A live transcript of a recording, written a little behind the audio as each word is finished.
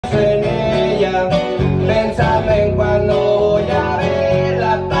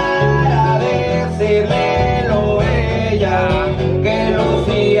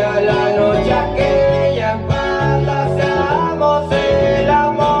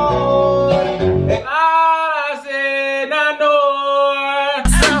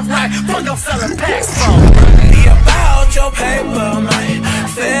selling packs for. Be about your paper, man.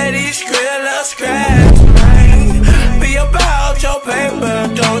 Fatty, skrilla, scratch, man. Be about your paper,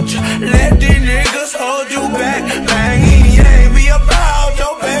 don't you let these niggas hold you back, man. Yeah, be about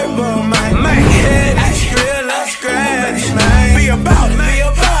your paper, man. Fatty, skrilla, scratch, man. Be about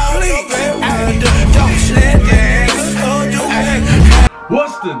your paper, don't you let these niggas hold you back.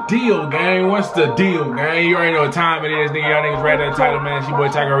 What's the deal, gang? What's the deal, gang? You already know what time it is, nigga. Y'all niggas right at the title, man. It's your boy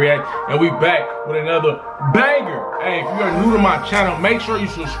TycoReacts, and we back with another banger. Hey, if you are new to my channel, make sure you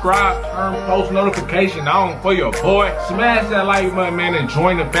subscribe, turn post notification on for your boy. Smash that like button, man, and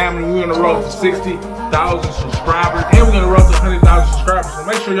join the family. We're on the road to 60,000 subscribers, and we're gonna road to 100,000 subscribers. So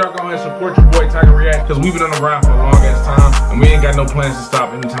make sure y'all go ahead and support your boy TycoReacts, because we've been on the ground for a long ass time, and we ain't got no plans to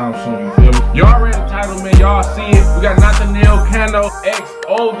stop anytime soon. You feel me? Y'all read the title, man. Y'all see it. We got Natanael Cano,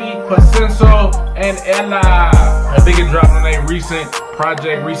 Ovi, Pienso, and Ella. I think it dropped on a recent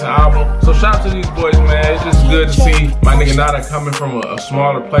project, recent album. So shout out to these boys, man. It's just good to see my nigga Nata coming from a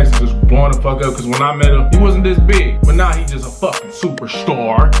smaller place and just blowing the fuck up. Cause when I met him, he wasn't this big. But now he just a fucking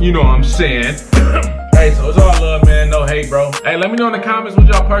superstar. You know what I'm saying? Hey, so it's all love, man. No hate, bro. Hey, let me know in the comments what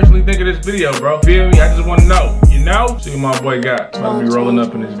y'all personally think of this video, bro. Feel me? I just want to know. You know? See what my boy got. About to be rolling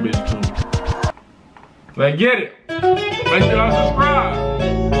up in this bitch too. Let's get it. Make sure y'all subscribe.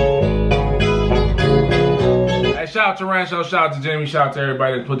 Hey, shout out to Rancho, shout out to Jamie, shout out to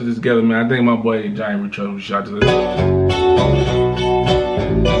everybody that put this together, man. I think my boy Giant Richo, shout out to this.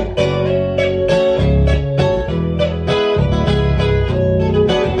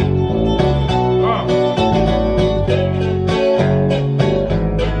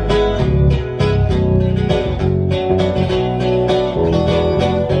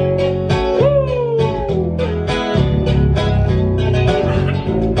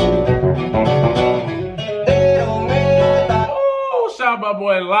 My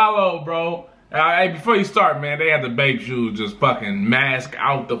boy Lalo, bro. Hey, before you start, man, they had the babe shoes just fucking mask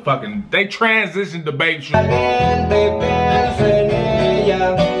out the fucking. They transitioned the babe shoes.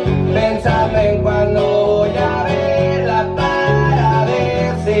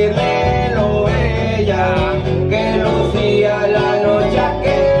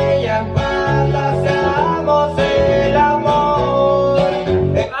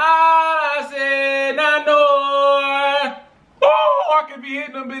 I could be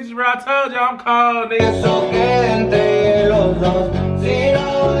hitting them bitches, bro. I told y'all I'm cold, nigga.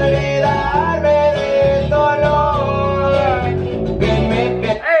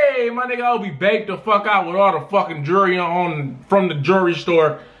 Hey, my nigga Obi baked the fuck out with all the fucking jewelry on from the jewelry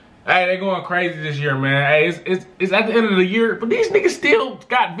store. Hey, they going crazy this year, man. Hey, it's at the end of the year, but these niggas still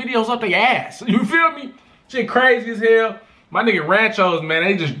got videos up their ass. You feel me? Shit crazy as hell. My nigga Ranchos, man,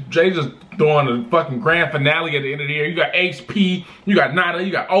 they just doing the fucking grand finale at the end of the year. You got HP, you got Nata,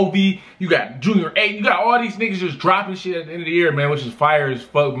 you got OV, you got Junior 8, you got all these niggas just dropping shit at the end of the year, man, which is fire as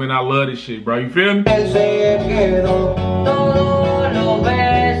fuck, man. I love this shit, bro. You feel me?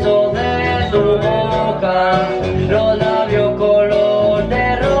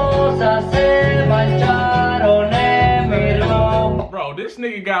 Bro, this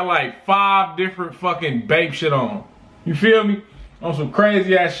nigga got like 5 different fucking babe shit on. You feel me? On some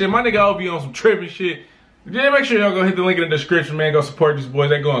crazy ass shit. My nigga OB on some tripping shit. Just make sure y'all go hit the link in the description, man. Go support these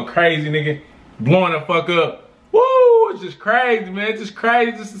boys. They going crazy, nigga. Blowing the fuck up. Woo! It's just crazy, man. It's just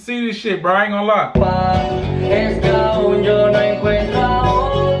crazy just to see this shit, bro. I ain't gonna lie.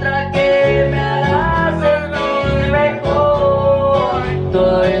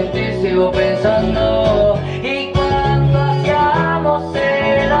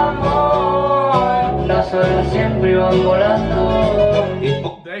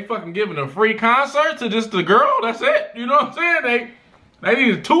 They fucking giving a free concert to just the girl. That's it. You know what I'm saying? They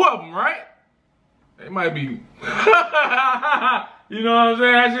needed 2 of them, right? They might be. You know what I'm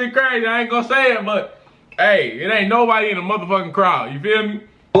saying? That shit crazy. I ain't gonna say it, but hey, it ain't nobody in the motherfucking crowd. You feel me?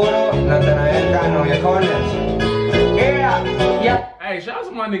 Natanael Cano, yeah. Hey, shout out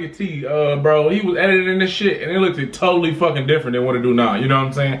to my nigga T, bro. He was editing this shit and it looked totally fucking different than what it do now. You know what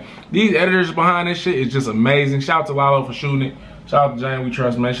I'm saying? These editors behind this shit is just amazing. Shout out to Lalo for shooting it. Shout out to Jane, we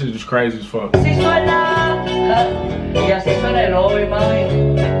trust, man. Shit is just crazy as fuck. She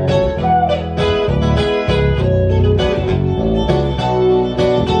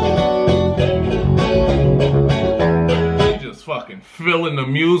just fucking feeling the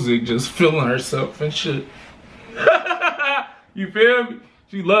music, just feeling herself and shit. You feel me?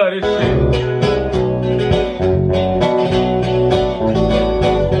 She love this shit.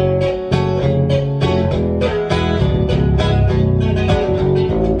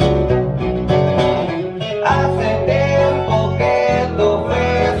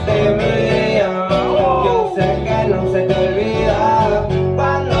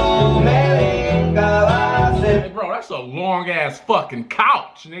 ass fucking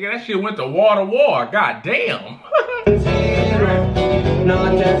couch, nigga. That shit went to wall to wall. God damn.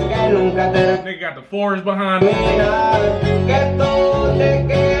 Nigga got the forest behind me.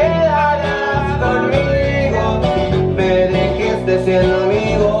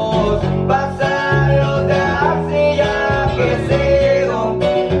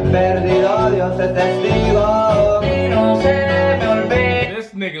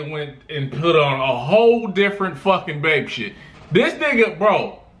 This nigga went and put on a whole different fucking babe shit. This nigga,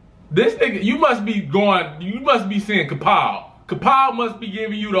 bro, this nigga, you must be seeing Kapow. Kapow must be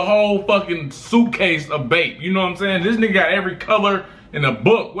giving you the whole fucking suitcase of babe. You know what I'm saying? This nigga got every color in the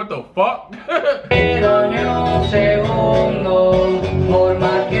book. What the fuck?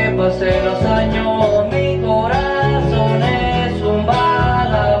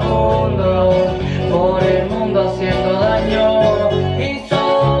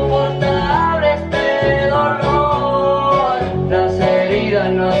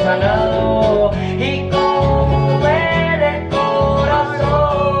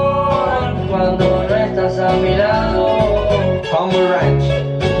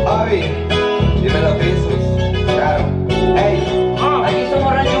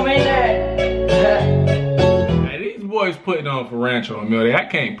 Putting on for Rancho Humilde. I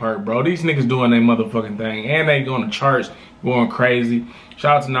can't perk, bro. These niggas doing their motherfucking thing, and they going to church, going crazy.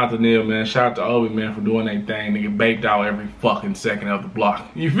 Shout out to Natanael, man. Shout out to Obi, man, for doing their thing. Nigga baked out every fucking second of the block.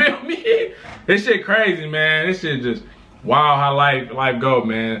 You feel me? This shit crazy, man. This shit just wow how life go,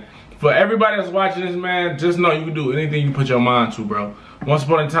 man. For everybody that's watching this, man, just know you can do anything you put your mind to, bro. Once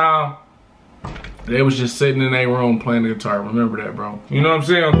upon a time, they was just sitting in their room playing the guitar. Remember that, bro. You know what I'm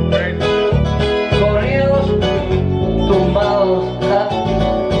saying?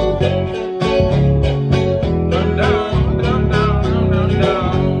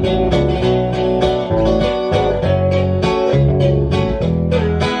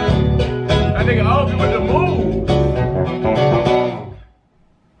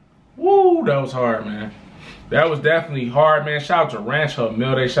 That was hard, man. That was definitely hard, man. Shout out to Rancho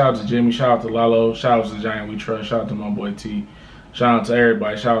Humilde. Shout out to Jimmy. Shout out to Lalo. Shout out to Giant We Trust. Shout out to my boy T. Shout out to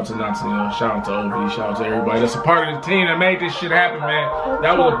everybody. Shout out to Natanael. Shout out to OV. Shout out to everybody that's a part of the team that made this shit happen, man.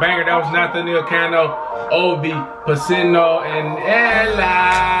 That was a banger. That was Natanael Cano, OV, Pacino, and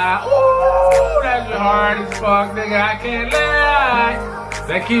Ella. Ooh, that's hard as fuck, nigga. I can't lie.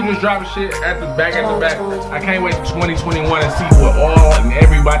 They keep just dropping shit at the back. I can't wait till 2021 and see what all and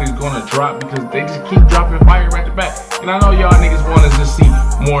everybody's gonna drop, because they just keep dropping fire right at the back. And I know y'all niggas want us to see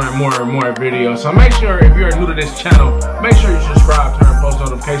more and more videos. So make sure, if you're new to this channel, make sure you subscribe, turn post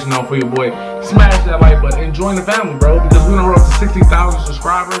notification on for your boy. Smash that like button and join the family, bro, because we're gonna roll to 60,000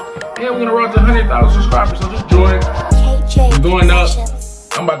 subscribers and we're gonna roll to 100,000 subscribers. So just join. We're going up.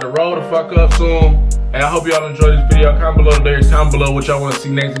 I'm about to roll the fuck up soon. And I hope y'all enjoyed this video. Comment below the lyrics, comment below what y'all want to see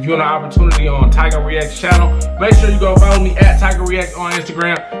next. If you want an opportunity on TycoReacts channel, make sure you go follow me at TycoReacts on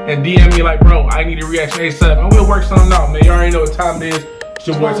Instagram and DM me like, bro, I need a reaction ASAP. And we'll work something out, man. You already know what time it is. It's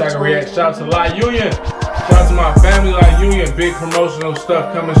your boy TycoReacts. Shout out to La Union. Shout out to my family, La Union. Big promotional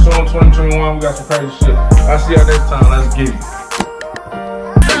stuff coming soon, 2021. We got some crazy shit. I'll see y'all next time. Let's get it.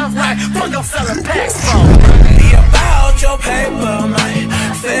 Your paper, man.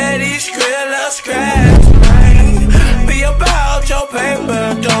 Fatty, skrilla, scratch, man. Be about your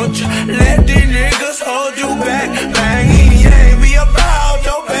paper, don't you let these niggas